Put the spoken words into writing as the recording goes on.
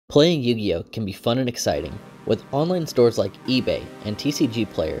Playing Yu-Gi-Oh! Can be fun and exciting. With online stores like eBay and TCG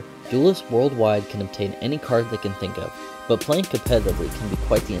Player, duelists worldwide can obtain any card they can think of, but playing competitively can be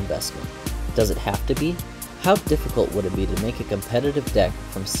quite the investment. Does it have to be? How difficult would it be to make a competitive deck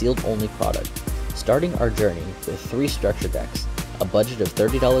from sealed-only product? Starting our journey with 3 structure decks, a budget of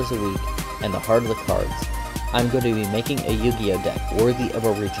 $30 a week, and the heart of the cards, I'm going to be making a Yu-Gi-Oh! Deck worthy of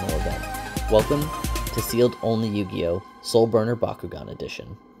a regional event. Welcome to Sealed Only Yu-Gi-Oh! Soulburner Bakugan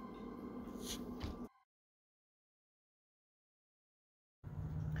Edition.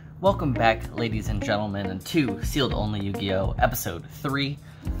 Welcome back, ladies and gentlemen, to Sealed Only Yu-Gi-Oh! Episode 3.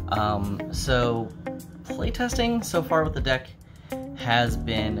 So, playtesting so far with the deck has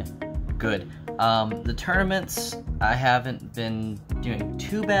been good. The tournaments, I haven't been doing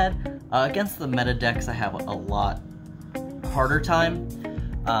too bad. Against the meta decks, I have a lot harder time.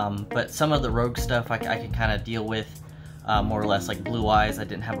 But some of the rogue stuff I can kind of deal with, more or less, like Blue Eyes I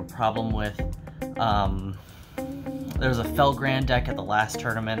didn't have a problem with. There was a Felgrand deck at the last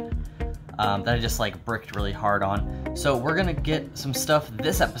tournament that I just bricked really hard on. So we're gonna get some stuff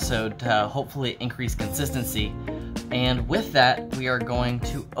this episode to hopefully increase consistency. And with that, we are going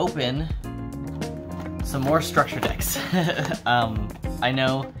to open some more structure decks. I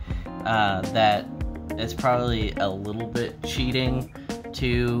know that it's probably a little bit cheating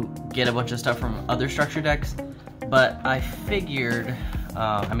to get a bunch of stuff from other structure decks, but I figured,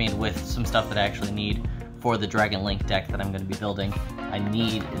 with some stuff that I actually need for the Dragon Link deck that I'm going to be building, I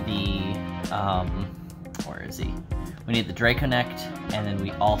need the, where is he? We need the Draconnect, and then we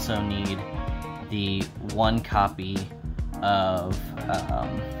also need the 1 copy of,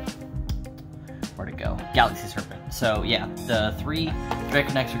 where'd it go? Galaxy Serpent. So yeah, the 3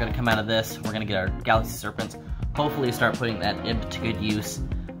 Draconnects are going to come out of this. We're going to get our Galaxy Serpents, hopefully start putting that into good use.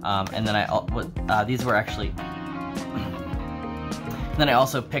 And then these were actually, then I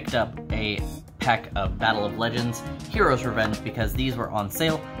also picked up a pack of Battle of Legends Heroes Revenge because these were on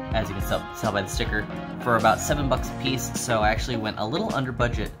sale, as you can tell by the sticker, for about $7 a piece. So I actually went a little under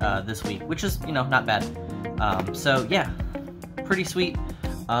budget this week, which is, not bad. So yeah, pretty sweet.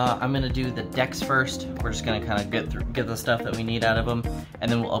 I'm gonna do the decks first. We're just gonna kind of get the stuff that we need out of them,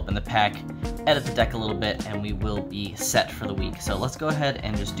 and then we'll open the pack, edit the deck a little bit, and we will be set for the week. So let's go ahead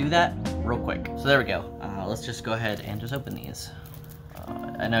and just do that real quick. So there we go. Let's just go ahead and just open these.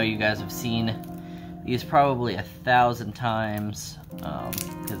 I know you guys have seen these probably 1,000 times,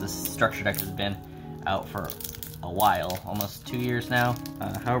 because this structure deck has been out for a while, almost 2 years now.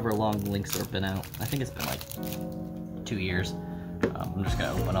 However long the links have been out. I think it's been 2 years. I'm just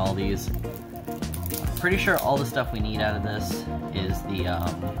gonna open all these. I'm pretty sure all the stuff we need out of this is the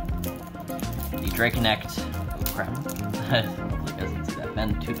Draconnect. Oh crap. Hopefully you guys didn't see that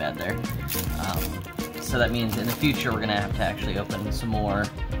bend too bad there. So that means in the future we're gonna have to actually open some more,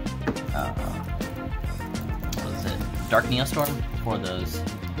 what is it? Dark Neostorm for those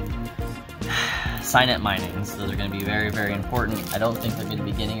Signet minings. Those are gonna be very, very important. I don't think they're gonna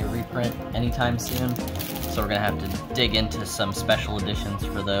be getting a reprint anytime soon. So we're gonna have to dig into some special editions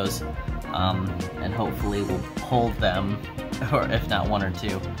for those, and hopefully we'll pull them, or if not 1 or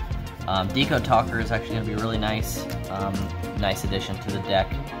 2. Decode Talker is actually gonna be really nice, nice addition to the deck.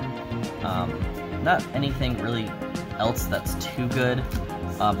 Not anything really else that's too good.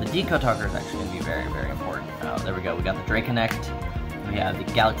 The Decode Talker is actually gonna be very, very important. There we go. We got the Draconnect. We have the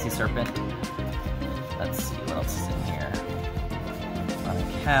Galaxy Serpent. Let's see what else is in here.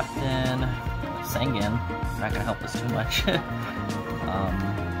 Captain. Sangan, not gonna help us too much.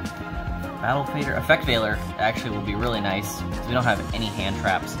 Battle Fader, Effect Veiler actually will be really nice because we don't have any hand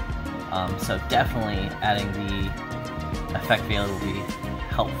traps. So definitely adding the Effect Veiler will be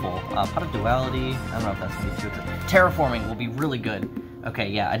helpful. Pot of Duality, I don't know if that's gonna be too good. Terraforming will be really good. Okay,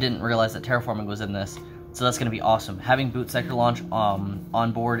 yeah, I didn't realize that Terraforming was in this, so that's gonna be awesome. Having Boot Sector Launch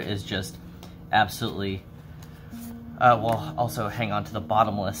on board is just absolutely. Well, also hang on to the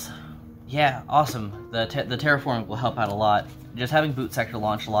Bottomless. Yeah, awesome. The Terraforming will help out a lot. Just having Boot Sector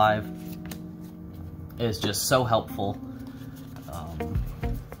Launch live is just so helpful.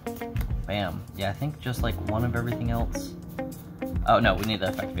 Bam. Yeah, I think just 1 of everything else. Oh no, we need the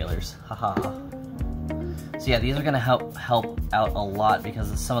Effect Veilers. Haha. So yeah, these are gonna help out a lot because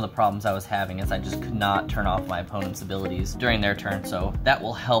of some of the problems I was having is I just could not turn off my opponent's abilities during their turn, so that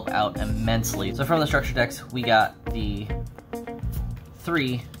will help out immensely. So from the structure decks, we got the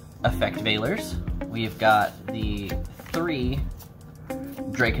 3 Effect Veilers. We've got the 3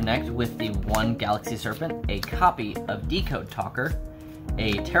 Draconnect with the 1 Galaxy Serpent, a copy of Decode Talker,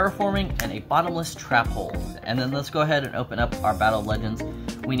 a Terraforming, and a Bottomless Trap Hole. And then let's go ahead and open up our Battle of Legends.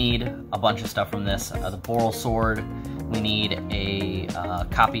 We need a bunch of stuff from this. The Boral Sword, We need a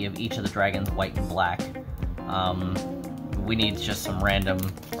copy of each of the dragons, white and black. We need just some random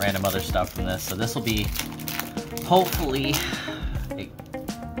other stuff from this. So this will be hopefully a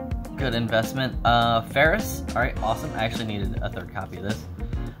good investment. Ferris, all right, awesome. I actually needed a third copy of this.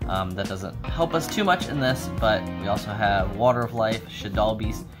 That doesn't help us too much in this, but we also have Water of Life, Shadal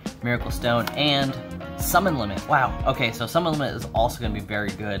Beast, Miracle Stone, and Summon Limit. Wow, okay, so Summon Limit is also going to be very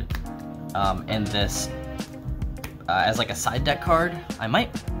good in this as like a side deck card. I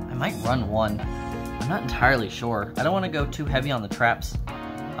might run one. I'm not entirely sure. I don't want to go too heavy on the traps.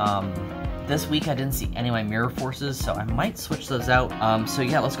 This week I didn't see any of my Mirror Forces, so I might switch those out. So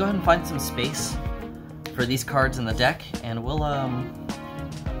yeah, let's go ahead and find some space for these cards in the deck, and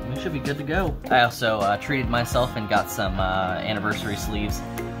we should be good to go. I also treated myself and got some anniversary sleeves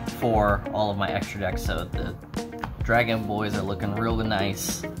for all of my extra decks, so the Dragon Boys are looking real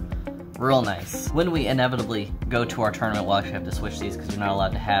nice. Real nice. When we inevitably go to our tournament, we'll actually have to switch these because we're not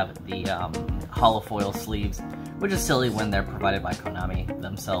allowed to have the holofoil sleeves, which is silly when they're provided by Konami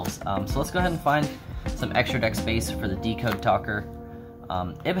themselves. So let's go ahead and find some extra deck space for the Decode Talker.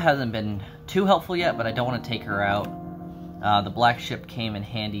 Ib hasn't been too helpful yet, but I don't want to take her out. The black ship came in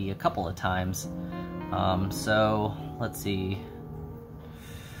handy a couple of times. So let's see.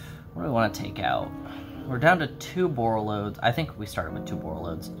 What do we want to take out? We're down to 2 Borreloads. I think we started with 2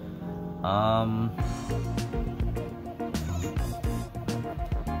 Borreloads.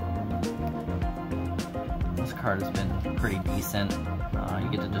 This card has been pretty decent. You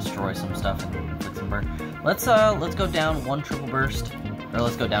get to destroy some stuff and inflict some burn. Let's go down 1 Triple Burst, or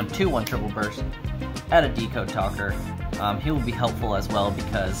let's go down 2 1 Triple Burst. Add a Decode Talker. He will be helpful as well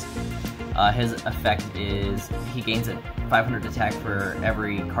because his effect is he gains a 500 attack for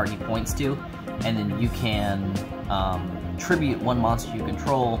every card he points to, and then you can tribute 1 monster you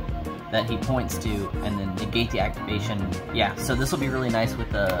control that he points to, and then negate the activation. Yeah, so this will be really nice with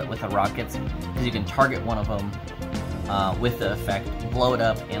the rockets because you can target one of them with the effect, blow it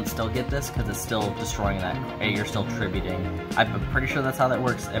up, and still get this because it's still destroying that. You're still tributing. I'm pretty sure that's how that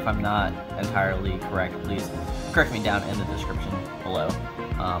works. If I'm not entirely correct, please correct me down in the description below.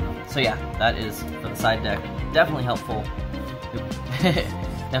 So yeah, that is for the side deck. Definitely helpful.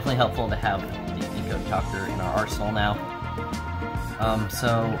 Definitely helpful to have the Decode Talker in our arsenal now.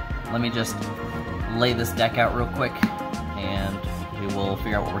 So let me just lay this deck out real quick, and we will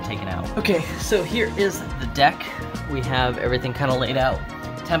figure out what we're taking out. Okay, so here is the deck. We have everything kind of laid out.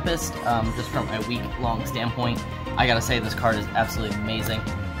 Tempest, just from a week-long standpoint, I gotta say this card is absolutely amazing.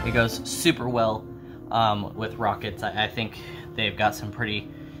 It goes super well with rockets. I think they've got some pretty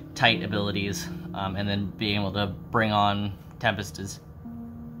tight abilities, and then being able to bring on Tempest is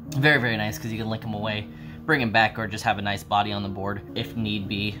very nice because you can link them away, bring him back, or just have a nice body on the board if need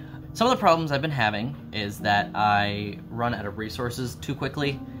be. Some of the problems I've been having is that I run out of resources too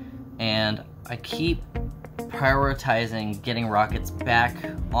quickly, and I keep prioritizing getting rockets back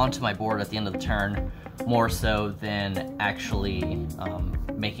onto my board at the end of the turn more so than actually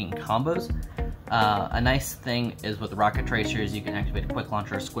making combos. A nice thing is with the rocket tracers, you can activate a quick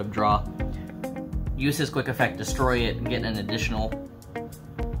launcher, squib draw, use his quick effect, destroy it, and get an additional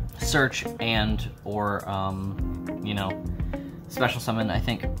search and or you know, special summon. I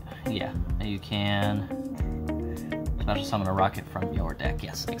think, yeah, you can special summon a rocket from your deck.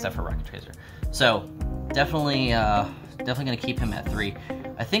 Yes, except for rocket tracer. So definitely gonna keep him at 3.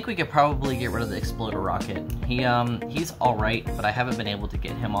 I think we could probably get rid of the exploder rocket. He's all right, but I haven't been able to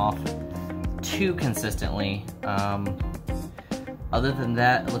get him off too consistently. Other than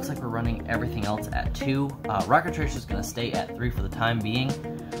that, it looks like we're running everything else at 2. Rocket Tracer is going to stay at 3 for the time being,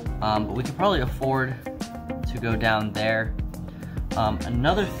 but we could probably afford to go down there.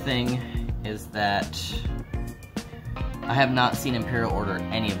 Another thing is that I have not seen Imperial Order in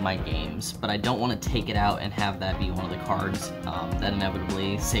any of my games, but I don't want to take it out and have that be one of the cards that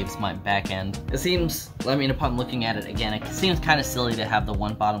inevitably saves my back end. It seems, I mean, upon looking at it again, it seems kind of silly to have the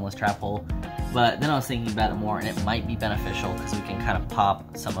 1 bottomless trap hole, but then I was thinking about it more, and it might be beneficial because we can kind of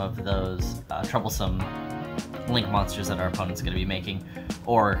pop some of those troublesome link monsters that our opponent's going to be making,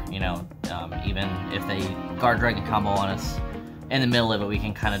 or, you know, even if they guard dragon combo on us in the middle of it, we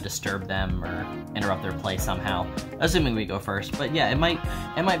can kind of disturb them or interrupt their play somehow, assuming we go first. But yeah, it might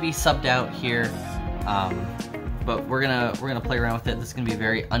be subbed out here, but we're gonna play around with it. This is gonna be a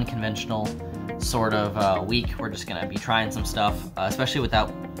very unconventional sort of week. We're just gonna be trying some stuff, especially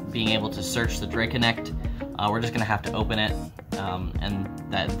without being able to search the Draconnect. We're just gonna have to open it, and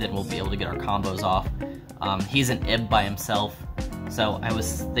then we'll be able to get our combos off. He's an Ib by himself, so I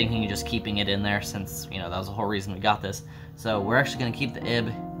was thinking of just keeping it in there since, you know, that was the whole reason we got this. So we're actually going to keep the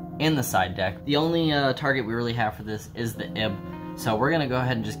Ib in the side deck. The only target we really have for this is the Ib, so we're gonna go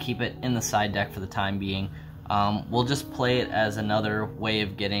ahead and just keep it in the side deck for the time being. We'll just play it as another way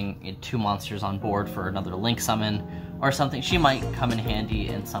of getting 2 monsters on board for another Link summon or something. She might come in handy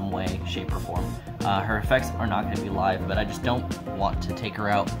in some way, shape, or form. Her effects are not going to be live, but I just don't want to take her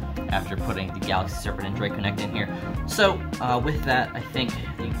out after putting the Galaxy Serpent and Draconnect in here. So with that, I think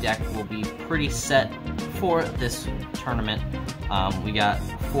the deck will be pretty set for this tournament. We got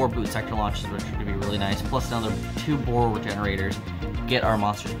 4 boot sector launches, which are going to be really nice, plus another 2 Boral regenerators. Get our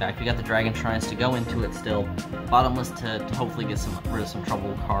monsters back. We got the Dragon Shrines to go into it still. Bottomless to hopefully get rid of some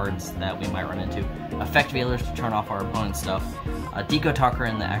trouble cards that we might run into. Effect Veilers to turn off our opponent's stuff. A Deco Talker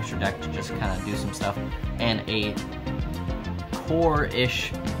in the extra deck to just kind of do some stuff. And a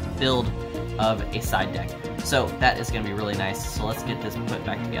core-ish build of a side deck. So that is going to be really nice. So let's get this put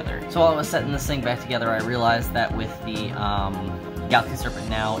back together. So while I was setting this thing back together, I realized that with the Galaxy Serpent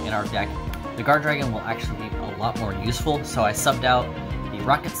now in our deck, the Guard Dragon will actually be a lot more useful, so I subbed out the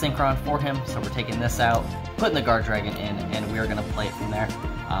Rocket Synchron for him, so we're taking this out, putting the Guard Dragon in, and we're going to play it from there.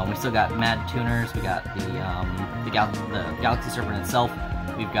 We still got Mad Tuners, we got the Galaxy Serpent itself,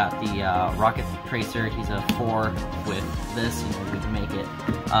 we've got the Rocket Tracer, he's a 4 with this, we can make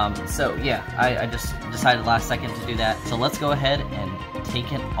it. So yeah, I just decided last second to do that, so let's go ahead and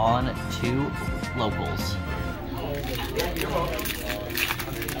take it on to locals.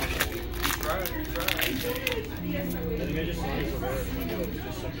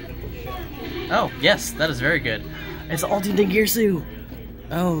 Oh, yes, that is very good. It's Alti Dengirsu!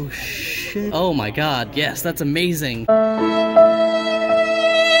 Oh, shit. Oh my god, yes, that's amazing.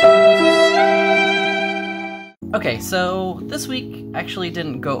 Okay, so this week actually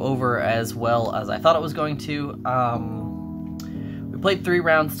didn't go over as well as I thought it was going to. We played 3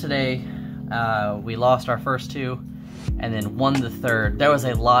 rounds today. We lost our first 2. And then won the 3rd. There was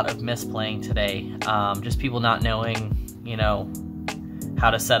a lot of misplaying today. Just people not knowing, you know, how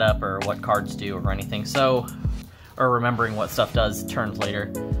to set up or what cards do or anything. So, or remembering what stuff does turns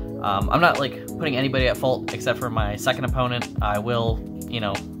later. I'm not like putting anybody at fault except for my second opponent. I will, you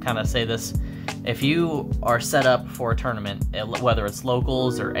know, kind of say this. If you are set up for a tournament, whether it's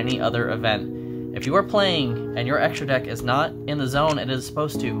locals or any other event, if you are playing and your extra deck is not in the zone it is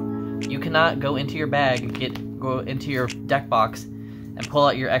supposed to, you cannot go into your bag, go into your deck box, and pull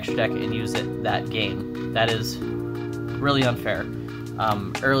out your extra deck and use it that game. That is really unfair.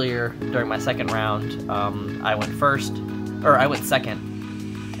 Earlier, during my second round, I went second,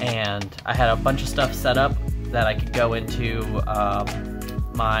 and I had a bunch of stuff set up that I could go into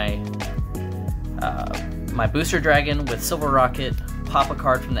my Booster Dragon with Silver Rocket, pop a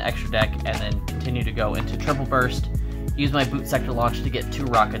card from the extra deck, and then continue to go into Triple Burst, use my Boot Sector launch to get 2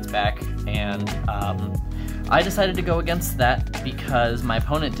 rockets back, and I decided to go against that because my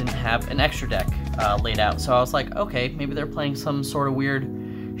opponent didn't have an extra deck laid out. So I was like, okay, maybe they're playing some sort of weird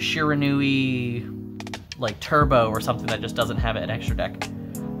Shiranui like Turbo or something that just doesn't have an extra deck.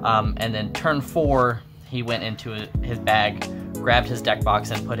 And then turn 4, he went into his bag, grabbed his deck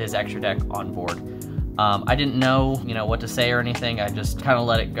box, and put his extra deck on board. I didn't know, you know, what to say or anything. I just kind of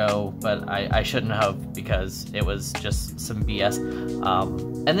let it go, but I shouldn't have because it was just some BS.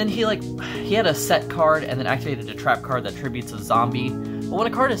 And then he had a set card and then activated a trap card that tributes a zombie. But when a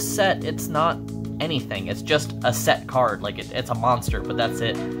card is set, it's not anything. It's just a set card. Like it's a monster, but that's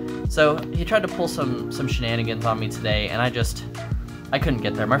it. So he tried to pull some shenanigans on me today, and I couldn't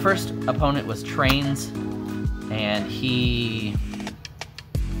get there. My first opponent was Trains, and he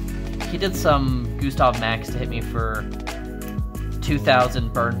did some Gustav Max to hit me for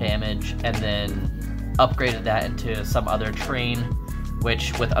 2,000 burn damage, and then upgraded that into some other train,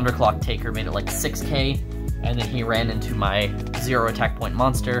 which with Underclock Taker made it like 6k, and then he ran into my 0 attack point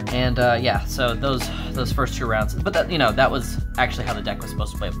monster, and yeah, so those first 2 rounds, but that, you know, that was actually how the deck was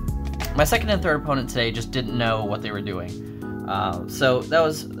supposed to play. My second and third opponent today just didn't know what they were doing, so that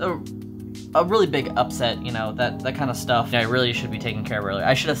was a really big upset, you know, that kind of stuff. I really should be taking care of earlier.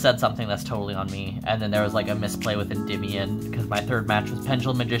 I should have said something that's totally on me, and then there was like a misplay with Endymion, because my third match was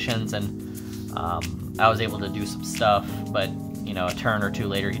Pendulum Magicians, and I was able to do some stuff, but, you know, a turn or 2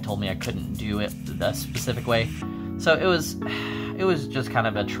 later he told me I couldn't do it a specific way. So it was just kind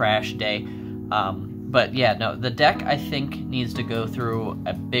of a trash day. But yeah, no, the deck I think needs to go through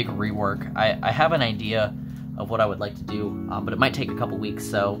a big rework. I have an idea of what I would like to do, but it might take a couple weeks,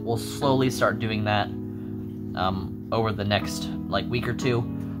 so we'll slowly start doing that over the next like week or 2.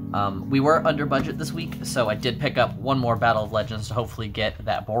 We were under budget this week, so I did pick up 1 more Battle of Legends to hopefully get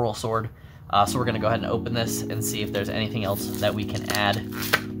that Boral Sword. So we're going to go ahead and open this and see if there's anything else that we can add.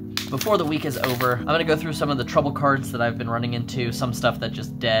 before the week is over, I'm gonna go through some of the trouble cards that I've been running into, some stuff that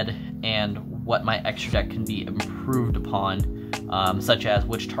just dead, and what my extra deck can be improved upon, such as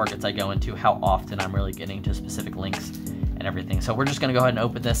which targets I go into, how often I'm really getting to specific links, and everything. So we're just gonna go ahead and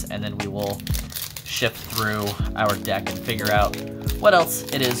open this, and then we will shift through our deck and figure out what else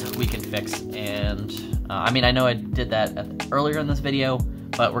it is we can fix. And I mean, I know I did that earlier in this video,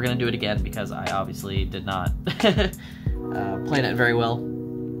 but we're gonna do it again because I obviously did not plan it very well.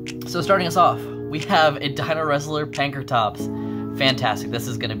 So starting us off, we have a Dino Wrestler Pankratops. Fantastic. This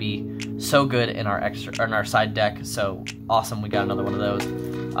is gonna be so good in our side deck. So awesome. We got another one of those.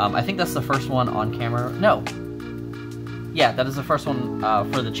 I think that's the first one on camera. No. Yeah, that is the first one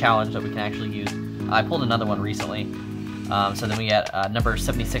for the challenge that we can actually use. I pulled another one recently. So then we got number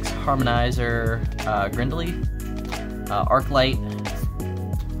 76 Harmonizer Grindley, Arclight,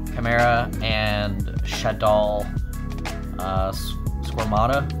 Chimera, and Shadal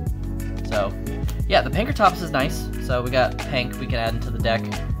Squirmata. So yeah, the Pankratops is nice. So we got Pank we can add into the deck,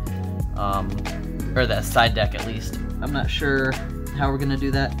 or the side deck at least. I'm not sure how we're gonna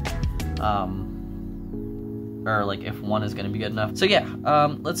do that, or like if one is gonna be good enough. So yeah,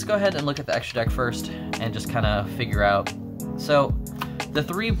 let's go ahead and look at the extra deck first and just kind of figure out. So the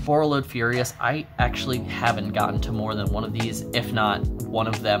 3 Borreload Furious, I actually haven't gotten to more than one of these, if not one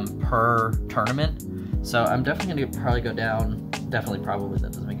of them per tournament. So I'm definitely gonna probably go down, probably,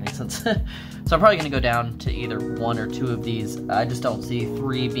 that doesn't make any sense. So I'm probably gonna go down to either 1 or 2 of these. I just don't see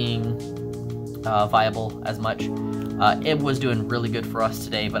 3 being viable as much. It was doing really good for us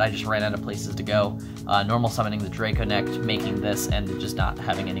today, but I just ran out of places to go. Normal summoning the Draco Neck, making this, and just not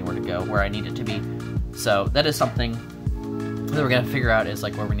having anywhere to go where I need it to be. So that is something that we're gonna figure out, is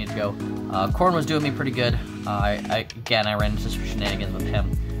like where we need to go. Korn was doing me pretty good. Again, I ran into some shenanigans with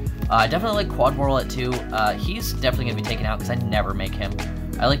him. I definitely like Quad Whirl at 2. He's definitely gonna be taken out because I never make him.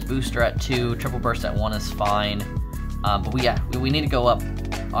 I like Booster at 2. Triple Burst at 1 is fine. But we need to go up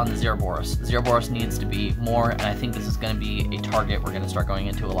on the Zeroboros. The Zeroboros needs to be more, and I think this is going to be a target we're going to start going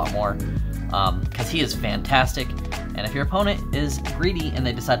into a lot more, because he is fantastic. And if your opponent is greedy and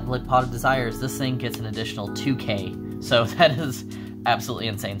they decide to play Pot of Desires, this thing gets an additional 2k. So that is absolutely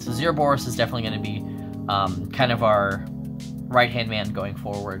insane. So Zeroboros is definitely going to be kind of our right-hand man going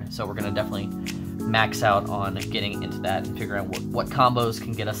forward. So we're going to definitely max out on getting into that and figure out what combos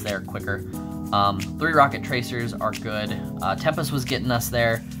can get us there quicker. 3 Rocket Tracers are good. Tempest was getting us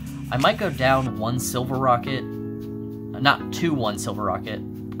there. I might go down 1 Silver Rocket. Not 2 1 Silver Rocket.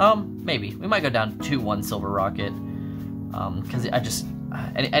 Maybe. We might go down 2 1 Silver Rocket. Because I just...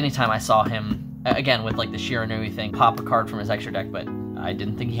 anytime I saw him, again, with like the Shiranui thing, pop a card from his extra deck, but I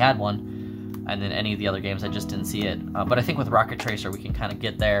didn't think he had one. And then any of the other games, I just didn't see it. But I think with Rocket Tracer, we can kind of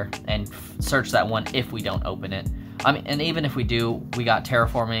get there and search that one if we don't open it. I mean, and even if we do, we got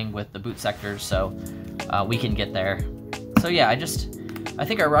Terraforming with the boot sectors, so we can get there. So yeah, I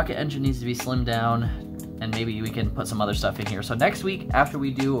think our rocket engine needs to be slimmed down, and maybe we can put some other stuff in here. So next week, after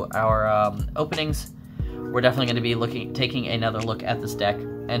we do our openings, we're definitely going to be taking another look at this deck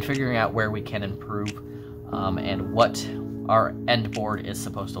and figuring out where we can improve, and what our end board is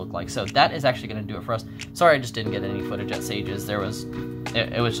supposed to look like. So that is actually going to do it for us. Sorry I just didn't get any footage at Sages. It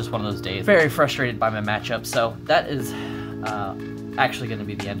was just one of those days. Very frustrated by my matchup. So that is actually going to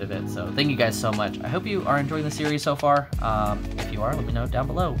be the end of it. So thank you guys so much. I hope you are enjoying the series so far. If you are, let me know down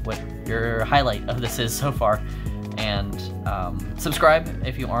below what your highlight of this is so far. And subscribe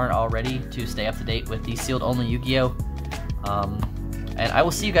if you aren't already to stay up to date with the sealed only Yu-Gi-Oh! And I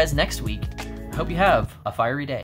will see you guys next week. I hope you have a fiery day.